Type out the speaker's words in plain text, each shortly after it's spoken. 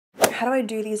How do I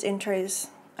do these intros?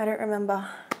 I don't remember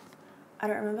how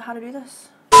to do this.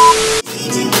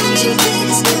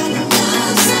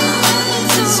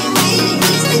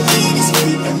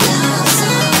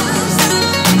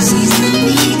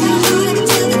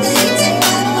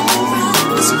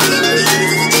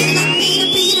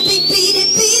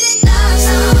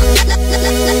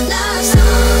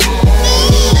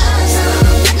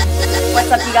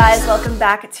 What's up, you guys? Welcome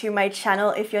back to my channel.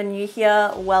 If you're new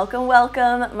here,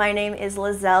 welcome. My name is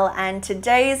Leizel, and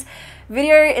today's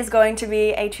video is going to be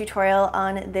a tutorial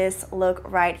on this look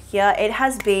right here. It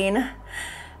has been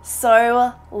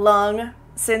so long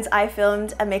since I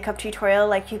filmed a makeup tutorial.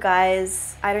 Like, you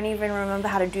guys, I don't even remember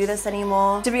how to do this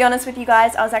anymore. To be honest with you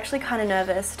guys, I was actually kind of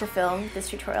nervous to film this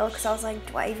tutorial because I was like,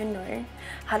 do I even know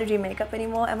how to do makeup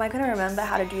anymore? Am I going to remember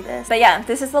how to do this? But yeah,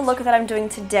 this is the look that I'm doing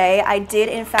today. I did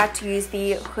in fact use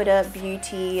the Huda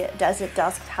Beauty Desert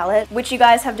Dusk palette, which you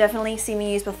guys have definitely seen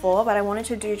me use before, but I wanted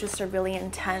to do just a really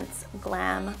intense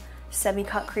glam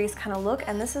semi-cut crease kind of look,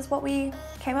 and this is what we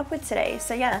came up with today.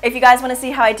 So yeah, if you guys want to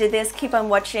see how I did this, keep on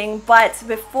watching. But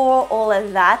before all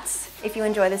of that, if you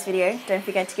enjoy this video, don't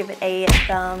forget to give it a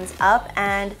thumbs up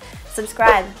and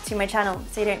subscribe to my channel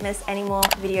so you don't miss any more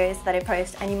videos that I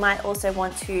post. And you might also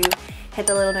want to hit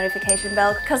the little notification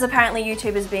bell because apparently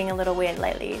YouTube is being a little weird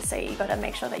lately, so you gotta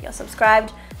make sure that you're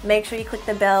subscribed, make sure you click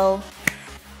the bell,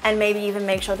 and maybe even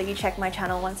make sure that you check my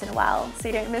channel once in a while so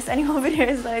you don't miss any more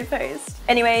videos that I post.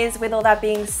 Anyways, with all that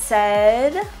being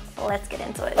said, let's get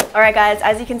into it. Alright guys,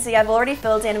 as you can see, I've already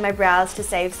filled in my brows to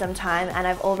save some time, and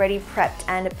I've already prepped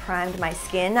and primed my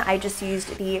skin. I just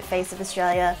used the Face of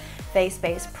Australia Face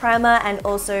Base Primer and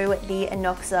also the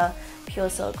Innoxa Pure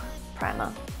Silk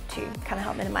Primer to kind of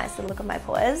help minimize the look of my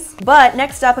pores. But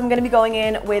next up, I'm going to be going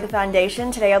in with foundation.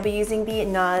 Today I'll be using the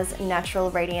NARS Natural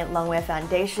Radiant Longwear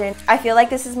Foundation. I feel like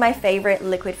this is my favorite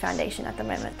liquid foundation at the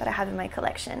moment that I have in my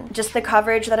collection. Just the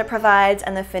coverage that it provides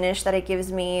and the finish that it gives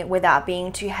me without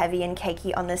being too heavy and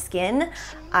cakey on the skin.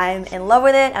 I'm in love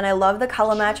with it, and I love the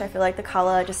color match. I feel like the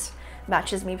color just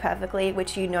matches me perfectly,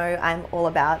 which you know I'm all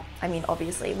about. I mean,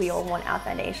 obviously we all want our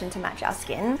foundation to match our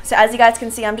skin. So as you guys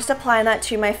can see, I'm just applying that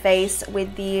to my face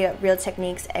with the Real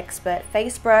Techniques Expert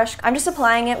Face Brush. I'm just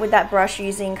applying it with that brush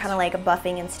using kind of like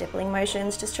buffing and stippling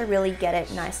motions just to really get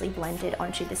it nicely blended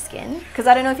onto the skin. Because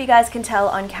I don't know if you guys can tell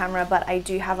on camera, but I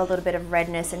do have a little bit of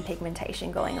redness and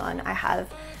pigmentation going on. I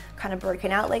have kind of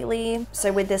broken out lately.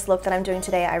 So with this look that I'm doing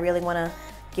today, I really want to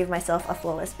give myself a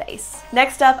flawless base.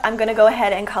 Next up, I'm gonna go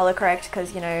ahead and color correct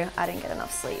because, you know, I didn't get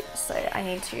enough sleep, so I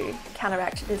need to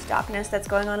counteract this darkness that's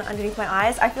going on underneath my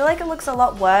eyes. I feel like it looks a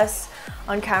lot worse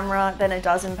on camera than it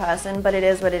does in person, but it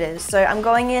is what it is. So I'm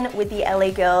going in with the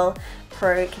LA Girl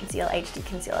Pro Conceal HD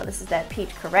Concealer. This is their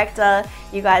peach corrector.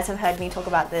 You guys have heard me talk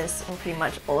about this in pretty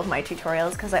much all of my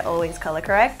tutorials because I always color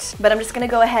correct. But I'm just gonna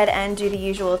go ahead and do the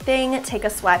usual thing, take a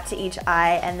swipe to each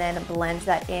eye and then blend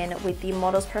that in with the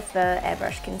Models Prefer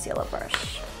Airbrush Concealer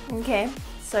Brush. Okay.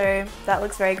 So that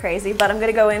looks very crazy, but I'm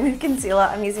gonna go in with concealer.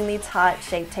 I'm using the Tarte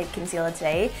Shape Tape Concealer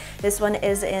today. This one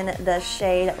is in the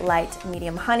shade Light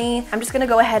Medium Honey. I'm just gonna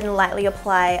go ahead and lightly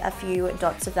apply a few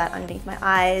dots of that underneath my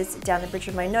eyes, down the bridge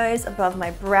of my nose, above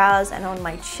my brows, and on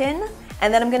my chin.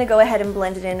 And then I'm gonna go ahead and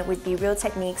blend it in with the Real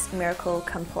Techniques Miracle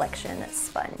Complexion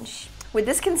Sponge. With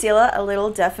this concealer, a little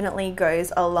definitely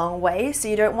goes a long way, so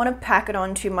you don't want to pack it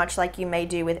on too much like you may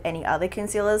do with any other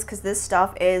concealers, because this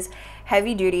stuff is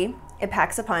heavy duty. It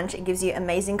packs a punch, it gives you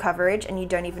amazing coverage, and you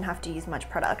don't even have to use much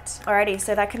product. Alrighty,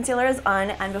 so that concealer is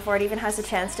on, and before it even has a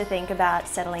chance to think about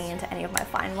settling into any of my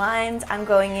fine lines, I'm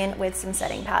going in with some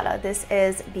setting powder. This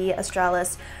is the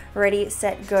Australis Ready,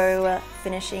 Set, Go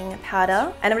Finishing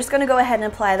Powder, and I'm just going to go ahead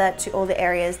and apply that to all the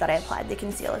areas that I applied the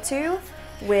concealer to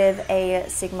with a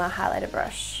Sigma highlighter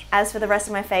brush. As for the rest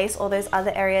of my face, all those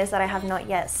other areas that I have not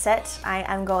yet set, I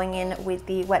am going in with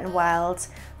the Wet n Wild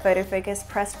Photo Focus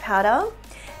Pressed Powder.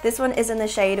 This one is in the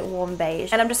shade Warm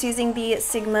Beige, and I'm just using the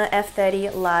Sigma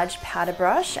F30 large powder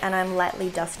brush, and I'm lightly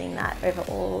dusting that over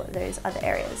all those other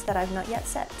areas that I've not yet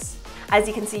set. As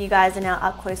you can see, you guys are now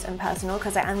up close and personal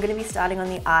because I am going to be starting on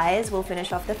the eyes. We'll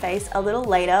finish off the face a little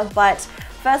later, but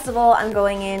first of all, I'm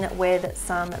going in with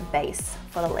some base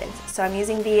for the lid. So I'm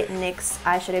using the NYX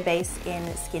eyeshadow base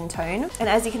in Skin Tone. And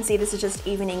as you can see, this is just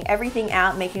evening everything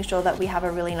out, making sure that we have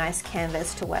a really nice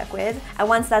canvas to work with. And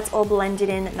once that's all blended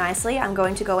in nicely, I'm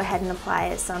going to go ahead and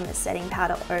apply some setting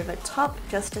powder over top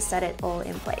just to set it all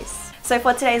in place. So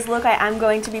for today's look, I am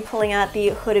going to be pulling out the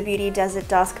Huda Beauty Desert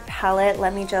Dusk palette.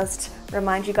 Let me just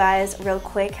remind you guys real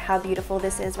quick how beautiful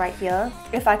this is right here.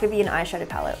 If I could be an eyeshadow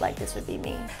palette, like this would be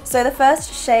me. So the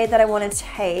first shade that I want to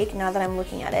take, now that I'm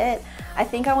looking at it, I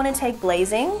think I want to take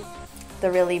Blazing,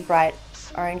 the really bright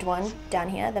orange one down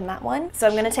here, the matte one. So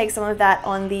I'm going to take some of that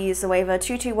on the Zoeva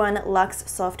 221 Luxe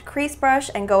Soft Crease Brush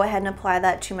and go ahead and apply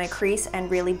that to my crease and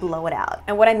really blow it out.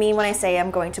 And what I mean when I say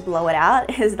I'm going to blow it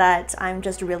out is that I'm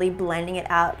just really blending it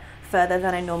out further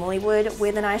than I normally would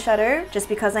with an eyeshadow, just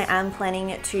because I am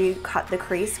planning to cut the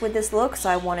crease with this look, so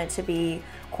I want it to be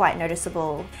quite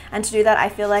noticeable. And to do that, I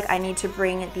feel like I need to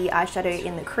bring the eyeshadow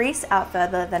in the crease out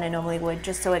further than I normally would,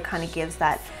 just so it kind of gives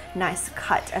that nice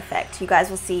cut effect. You guys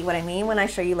will see what I mean when I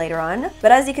show you later on.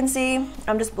 But as you can see,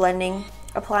 I'm just blending,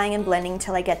 applying and blending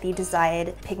till I get the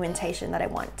desired pigmentation that I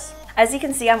want. As you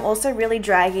can see, I'm also really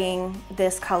dragging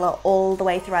this color all the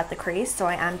way throughout the crease, so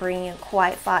I am bringing it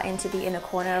quite far into the inner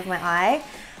corner of my eye,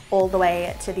 all the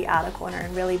way to the outer corner,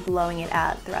 and really blowing it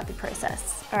out throughout the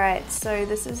process. Alright, so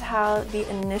this is how the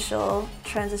initial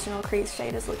transitional crease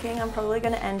shade is looking. I'm probably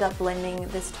going to end up blending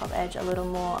this top edge a little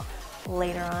more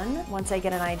later on, once I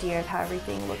get an idea of how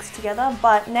everything looks together.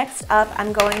 But next up,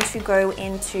 I'm going to go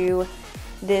into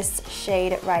this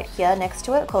shade right here next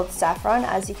to it called Saffron.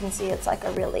 As you can see, it's like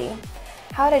a really,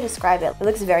 how would I describe it? It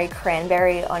looks very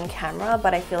cranberry on camera,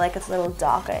 but I feel like it's a little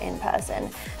darker in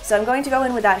person. So I'm going to go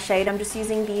in with that shade. I'm just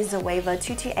using the Zoeva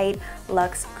 228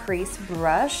 Luxe Crease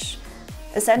Brush.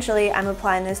 Essentially, I'm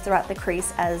applying this throughout the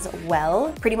crease as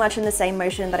well, pretty much in the same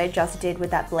motion that I just did with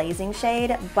that blazing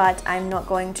shade, but I'm not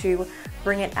going to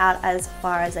bring it out as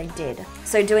far as I did.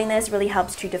 So doing this really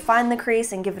helps to define the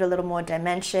crease and give it a little more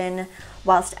dimension,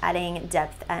 whilst adding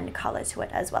depth and color to it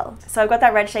as well. So I've got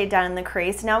that red shade down in the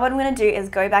crease. Now what I'm going to do is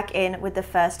go back in with the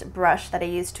first brush that I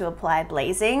used to apply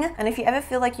blazing. And if you ever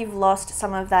feel like you've lost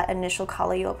some of that initial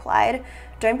color you applied,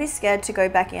 don't be scared to go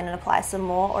back in and apply some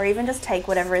more, or even just take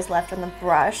whatever is left on the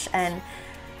brush and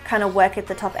kind of work at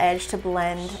the top edge to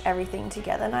blend everything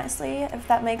together nicely, if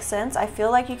that makes sense. I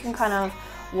feel like you can kind of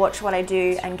watch what I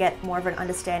do and get more of an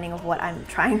understanding of what I'm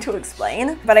trying to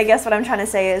explain. But I guess what I'm trying to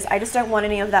say is I just don't want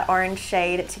any of that orange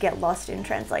shade to get lost in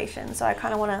translation. So I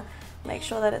kind of want to make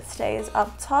sure that it stays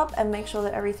up top and make sure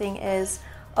that everything is,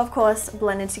 of course,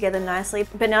 blended together nicely.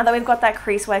 But now that we've got that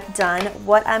crease work done,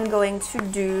 what I'm going to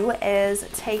do is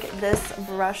take this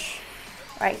brush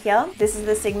right here. This is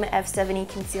the Sigma F70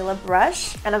 concealer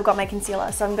brush, and I've got my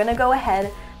concealer. So I'm going to go ahead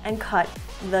and cut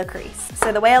the crease.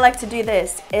 So the way I like to do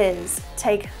this is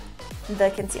take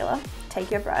the concealer, take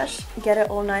your brush, get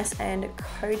it all nice and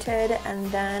coated, and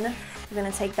then you're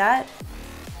going to take that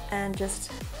and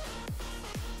just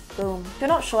boom. If you're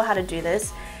not sure how to do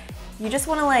this, you just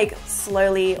want to like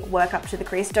slowly work up to the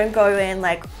crease. Don't go in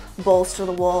like balls to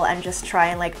the wall and just try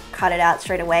and like cut it out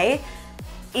straight away.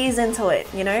 Ease into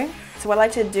it, you know? So what I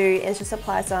like to do is just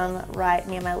apply some right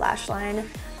near my lash line,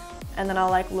 and then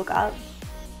I'll like look up.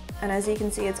 And as you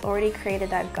can see, it's already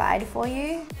created that guide for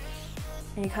you.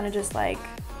 And you kind of just like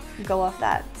go off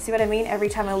that. See what I mean? Every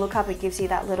time I look up, it gives you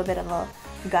that little bit of a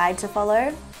guide to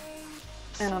follow.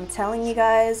 And I'm telling you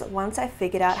guys, once I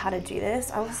figured out how to do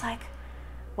this, I was like,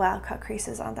 wow, cut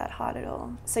creases aren't that hard at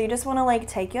all. So you just want to like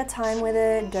take your time with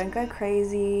it. Don't go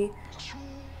crazy.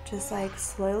 Just like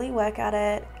slowly work at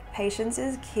it. Patience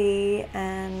is key.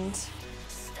 And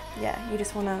yeah, you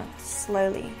just want to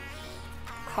slowly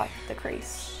cut the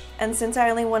crease. And since I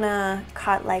only want to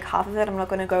cut like half of it, I'm not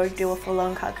going to go do a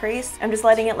full-on cut crease. I'm just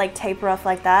letting it like taper off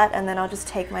like that, and then I'll just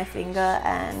take my finger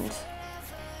and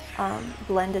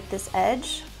blend at this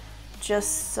edge,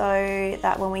 just so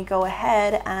that when we go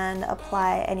ahead and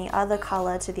apply any other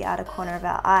color to the outer corner of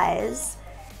our eyes,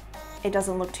 it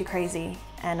doesn't look too crazy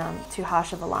and too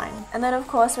harsh of a line. And then of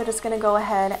course we're just going to go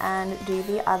ahead and do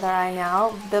the other eye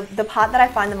now. The part that I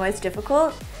find the most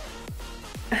difficult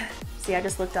see, I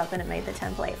just looked up and it made the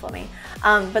template for me.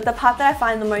 But the part that I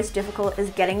find the most difficult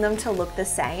is getting them to look the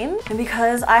same. And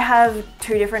because I have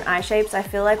two different eye shapes, I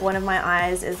feel like one of my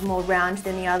eyes is more round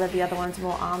than the other one's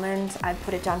more almond. I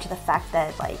put it down to the fact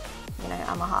that like, you know,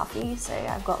 I'm a halfie, so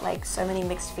I've got like so many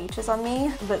mixed features on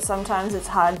me. But sometimes it's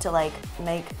hard to like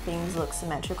make things look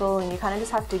symmetrical, and you kind of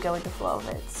just have to go with the flow of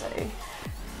it. So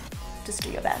just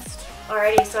do your best.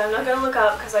 Alrighty, so I'm not going to look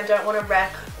up because I don't want to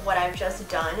wreck what I've just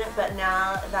done, but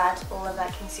now that all of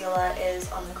that concealer is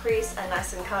on the crease and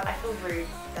nice and cut, I feel rude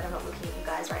that I'm not looking at you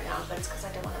guys right now, but it's because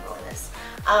I don't want to ruin this.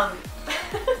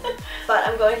 But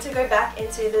I'm going to go back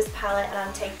into this palette, and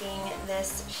I'm taking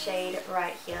this shade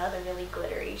right here, the really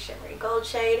glittery, shimmery gold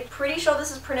shade. Pretty sure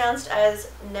this is pronounced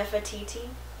as Nefertiti?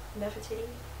 Nefertiti?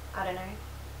 I don't know.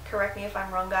 Correct me if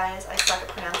I'm wrong, guys. I suck at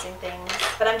pronouncing things.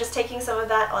 But I'm just taking some of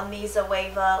that on the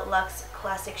Zoeva Luxe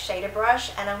Classic Shader Brush,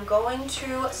 and I'm going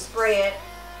to spray it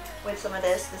with some of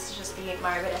this. This is just the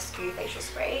Maribidescu facial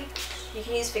spray. You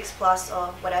can use Fix Plus or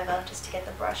whatever just to get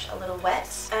the brush a little wet.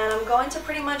 And I'm going to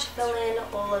pretty much fill in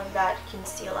all of that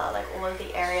concealer, like all of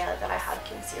the area that I have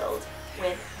concealed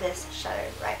with this shadow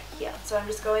right here. So I'm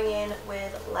just going in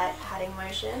with light patting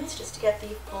motions just to get the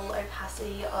full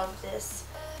opacity of this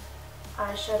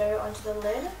eyeshadow onto the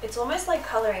lid. It's almost like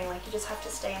coloring, like you just have to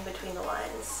stay in between the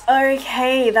lines.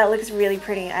 Okay, that looks really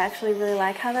pretty. I actually really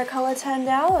like how that color turned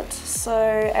out. So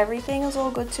everything is all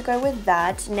good to go with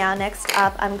that. Now next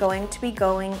up, I'm going to be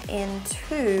going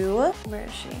into, where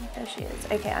is she? There she is.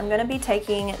 Okay, I'm going to be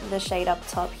taking the shade up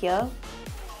top here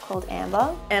called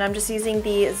Amber, and I'm just using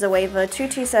the Zoeva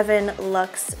 227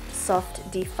 Luxe Soft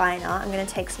Definer. I'm going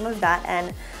to take some of that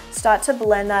and start to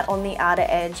blend that on the outer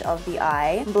edge of the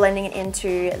eye, blending it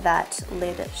into that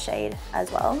lid shade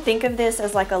as well. Think of this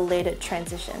as like a lid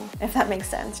transition, if that makes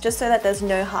sense, just so that there's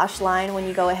no harsh line when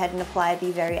you go ahead and apply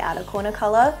the very outer corner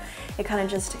color. It kind of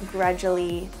just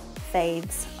gradually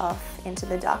fades off into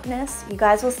the darkness. You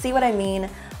guys will see what I mean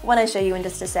when I show you in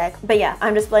just a sec. But yeah,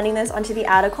 I'm just blending this onto the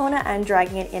outer corner and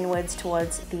dragging it inwards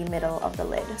towards the middle of the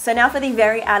lid. So now for the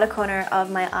very outer corner of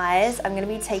my eyes, I'm going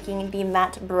to be taking the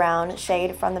matte brown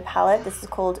shade from the palette. This is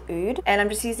called Oud. And I'm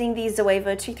just using the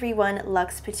Zoeva 231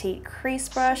 Luxe Petite Crease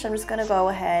brush. I'm just going to go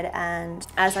ahead and,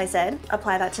 as I said,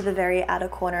 apply that to the very outer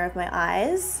corner of my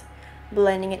eyes,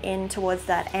 blending it in towards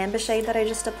that amber shade that I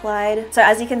just applied. So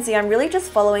as you can see, I'm really just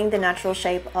following the natural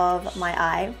shape of my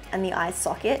eye and the eye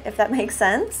socket, if that makes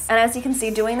sense. And as you can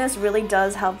see, doing this really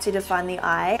does help to define the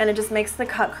eye, and it just makes the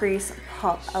cut crease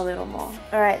pop a little more.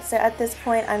 All right, so at this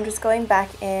point, I'm just going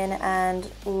back in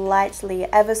and lightly,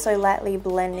 ever so lightly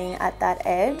blending at that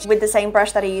edge with the same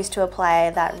brush that I used to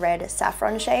apply that red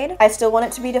saffron shade. I still want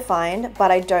it to be defined,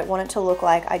 but I don't want it to look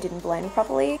like I didn't blend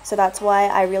properly. So that's why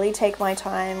I really take my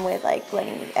time with like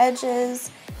blending the edges,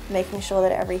 making sure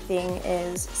that everything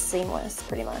is seamless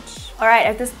pretty much. All right,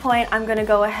 at this point, I'm gonna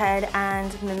go ahead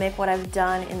and mimic what I've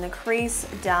done in the crease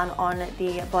down on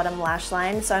the bottom lash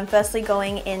line. So I'm firstly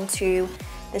going into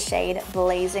the shade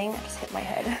Blazing. I just hit my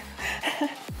head.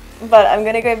 But I'm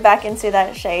gonna go back into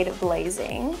that shade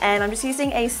Blazing. And I'm just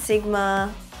using a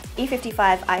Sigma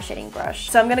E55 eye shading brush.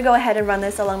 So I'm going to go ahead and run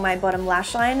this along my bottom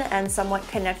lash line and somewhat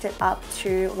connect it up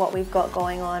to what we've got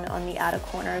going on the outer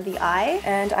corner of the eye.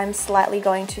 And I'm slightly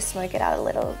going to smoke it out a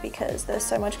little because there's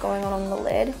so much going on the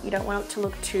lid. You don't want it to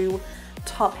look too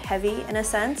top heavy in a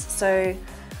sense. So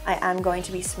I am going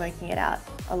to be smoking it out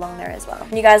along there as well.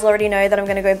 And you guys already know that I'm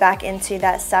going to go back into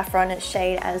that saffron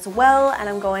shade as well, and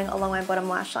I'm going along my bottom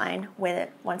lash line with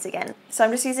it once again. So I'm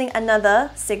just using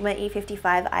another Sigma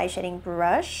E55 eye shading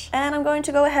brush, and I'm going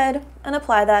to go ahead and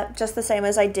apply that just the same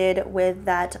as I did with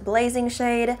that Blazing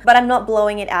shade, but I'm not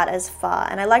blowing it out as far.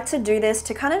 And I like to do this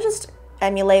to kind of just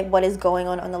emulate what is going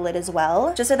on the lid as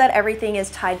well, just so that everything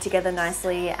is tied together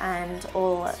nicely and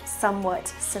all somewhat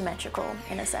symmetrical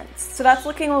in a sense. So that's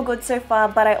looking all good so far,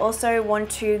 but I also want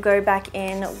to go back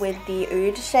in with the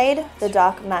Oud shade, the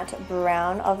dark matte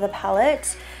brown of the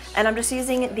palette. And I'm just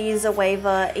using the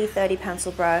Zoeva E30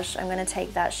 pencil brush. I'm going to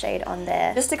take that shade on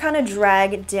there just to kind of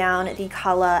drag down the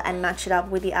color and match it up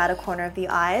with the outer corner of the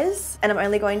eyes. And I'm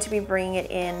only going to be bringing it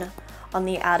in on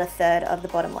the outer third of the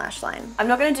bottom lash line. I'm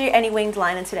not going to do any winged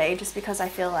liner today just because I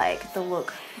feel like the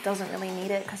look doesn't really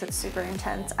need it because it's super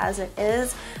intense as it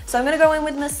is. So I'm going to go in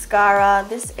with mascara.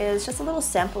 This is just a little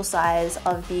sample size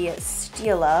of the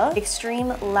Stila Extreme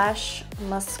Lash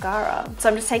Mascara. So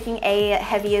I'm just taking a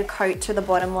heavier coat to the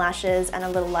bottom lashes and a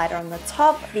little lighter on the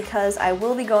top because I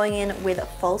will be going in with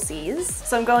falsies.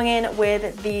 So I'm going in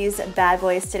with these bad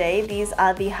boys today. These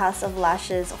are the House of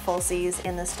Lashes falsies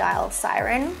in the style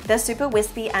Siren. They're super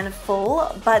wispy and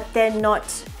full, but they're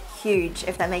not huge,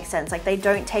 if that makes sense. Like, they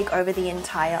don't take over the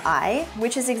entire eye,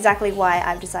 which is exactly why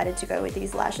I've decided to go with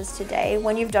these lashes today.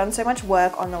 When you've done so much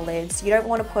work on the lids, you don't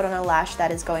want to put on a lash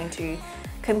that is going to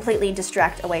completely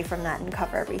distract away from that and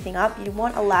cover everything up. You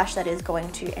want a lash that is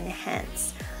going to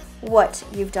enhance what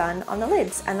you've done on the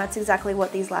lids, and that's exactly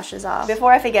what these lashes are.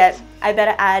 Before I forget, I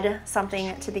better add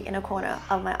something to the inner corner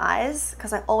of my eyes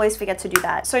because I always forget to do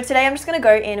that. So today I'm just gonna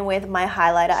go in with my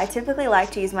highlighter. I typically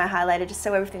like to use my highlighter just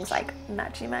so everything's like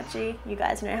matchy-matchy. You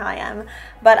guys know how I am.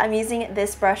 But I'm using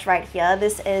this brush right here.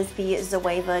 This is the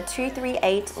Zoeva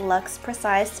 238 Luxe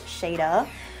Precise Shader.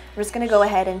 I'm just gonna go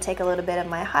ahead and take a little bit of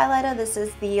my highlighter. This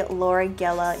is the Laura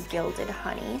Geller Gilded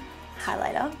Honey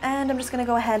highlighter, and I'm just going to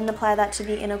go ahead and apply that to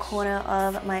the inner corner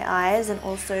of my eyes and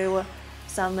also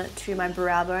some to my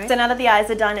brow bone. So now that the eyes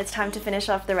are done, it's time to finish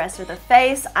off the rest of the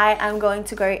face. I am going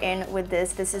to go in with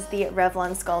this. This is the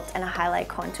Revlon Sculpt and Highlight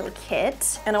Contour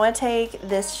Kit, and I want to take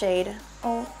this shade.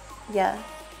 Oh yeah,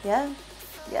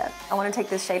 Yeah, I want to take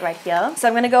this shade right here. So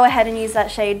I'm going to go ahead and use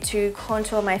that shade to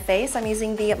contour my face. I'm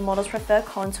using the Models Prefer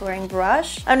contouring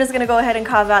brush. I'm just going to go ahead and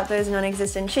carve out those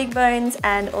non-existent cheekbones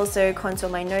and also contour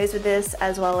my nose with this,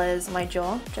 as well as my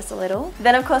jaw, just a little.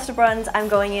 Then of course to bronze, I'm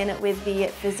going in with the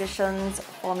Physicians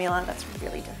Formula. That's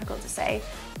really difficult to say.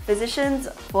 Physicians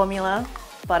Formula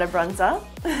Butter Bronzer.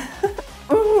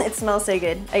 It smells so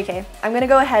good. Okay, I'm going to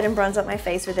go ahead and bronze up my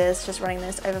face with this, just running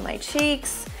this over my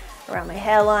cheeks, around my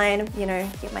hairline, you know,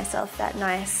 give myself that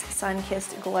nice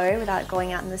sun-kissed glow without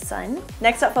going out in the sun.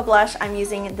 Next up for blush, I'm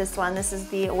using this one. This is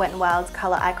the Wet n Wild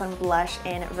Color Icon Blush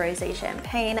in Rosé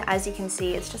Champagne. As you can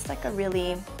see, it's just like a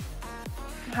really,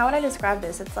 how would I describe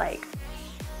this? It's like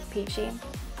peachy.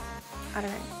 I don't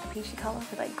know, a peachy color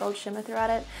with like gold shimmer throughout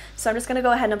it. So I'm just gonna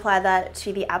go ahead and apply that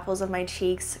to the apples of my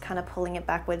cheeks, kind of pulling it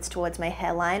backwards towards my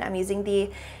hairline. I'm using the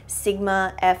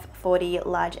Sigma F40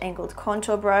 large angled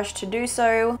contour brush to do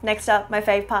so. Next up, my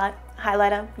fave part,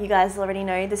 highlighter. You guys already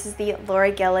know, this is the Laura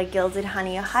Geller Gilded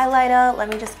Honey highlighter. Let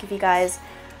me just give you guys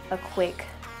a quick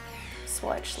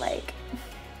swatch. Like,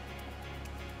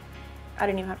 I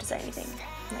don't even have to say anything.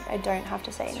 Like, I don't have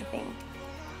to say anything.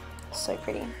 So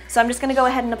pretty. So I'm just going to go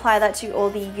ahead and apply that to all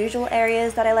the usual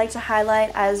areas that I like to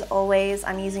highlight. As always,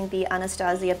 I'm using the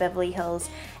Anastasia Beverly Hills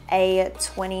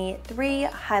A23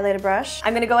 highlighter brush.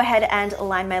 I'm going to go ahead and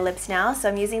line my lips now. So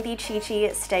I'm using the Chi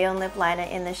Chi Stay On Lip Liner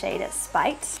in the shade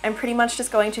Spiked. I'm pretty much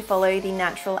just going to follow the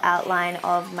natural outline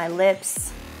of my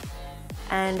lips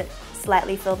and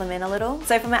slightly fill them in a little.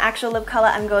 So for my actual lip color,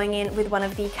 I'm going in with one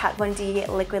of the Kat Von D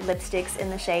liquid lipsticks in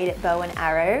the shade Bow and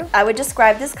Arrow. I would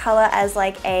describe this color as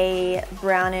like a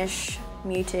brownish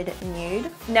muted nude.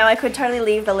 Now I could totally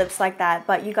leave the lips like that,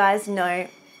 but you guys know.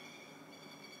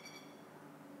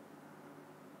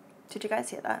 Did you guys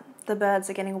hear that? The birds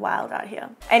are getting wild out here.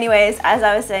 Anyways, as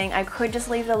I was saying, I could just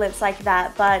leave the lips like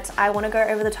that, but I want to go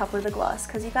over the top with the gloss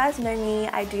because you guys know me,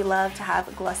 I do love to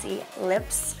have glossy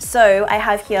lips. So I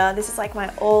have here, this is like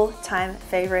my all-time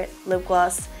favorite lip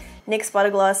gloss, NYX Butter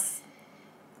Gloss.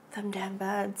 Them damn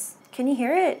birds. Can you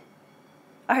hear it?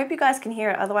 I hope you guys can hear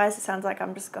it, otherwise it sounds like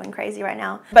I'm just going crazy right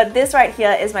now. But this right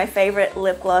here is my favorite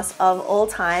lip gloss of all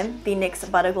time, the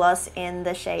NYX Butter Gloss in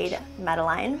the shade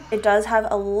Madeline. It does have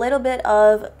a little bit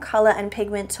of color and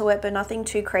pigment to it, but nothing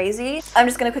too crazy. I'm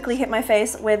just gonna quickly hit my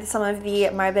face with some of the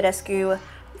My Badescu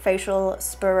facial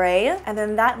spray, and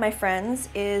then that, my friends,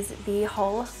 is the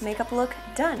whole makeup look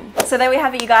done. So there we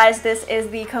have it, you guys. This is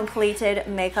the completed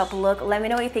makeup look. Let me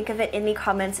know what you think of it in the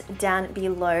comments down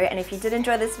below, and if you did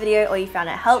enjoy this video or you found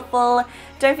it helpful,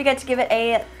 don't forget to give it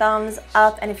a thumbs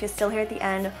up, and if you're still here at the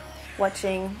end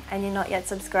watching and you're not yet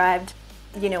subscribed,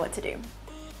 you know what to do.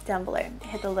 Down below,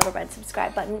 hit the little red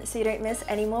subscribe button so you don't miss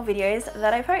any more videos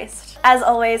that I post. As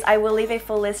always, I will leave a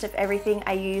full list of everything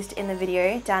I used in the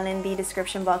video down in the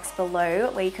description box below,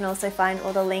 where you can also find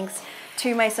all the links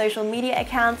to my social media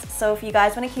accounts. So if you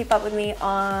guys want to keep up with me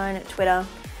on Twitter,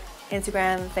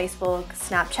 Instagram, Facebook,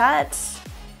 Snapchat,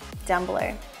 down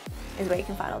below is where you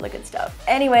can find all the good stuff.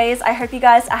 Anyways, I hope you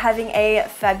guys are having a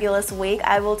fabulous week.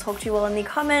 I will talk to you all in the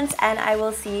comments, and I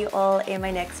will see you all in my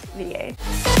next video.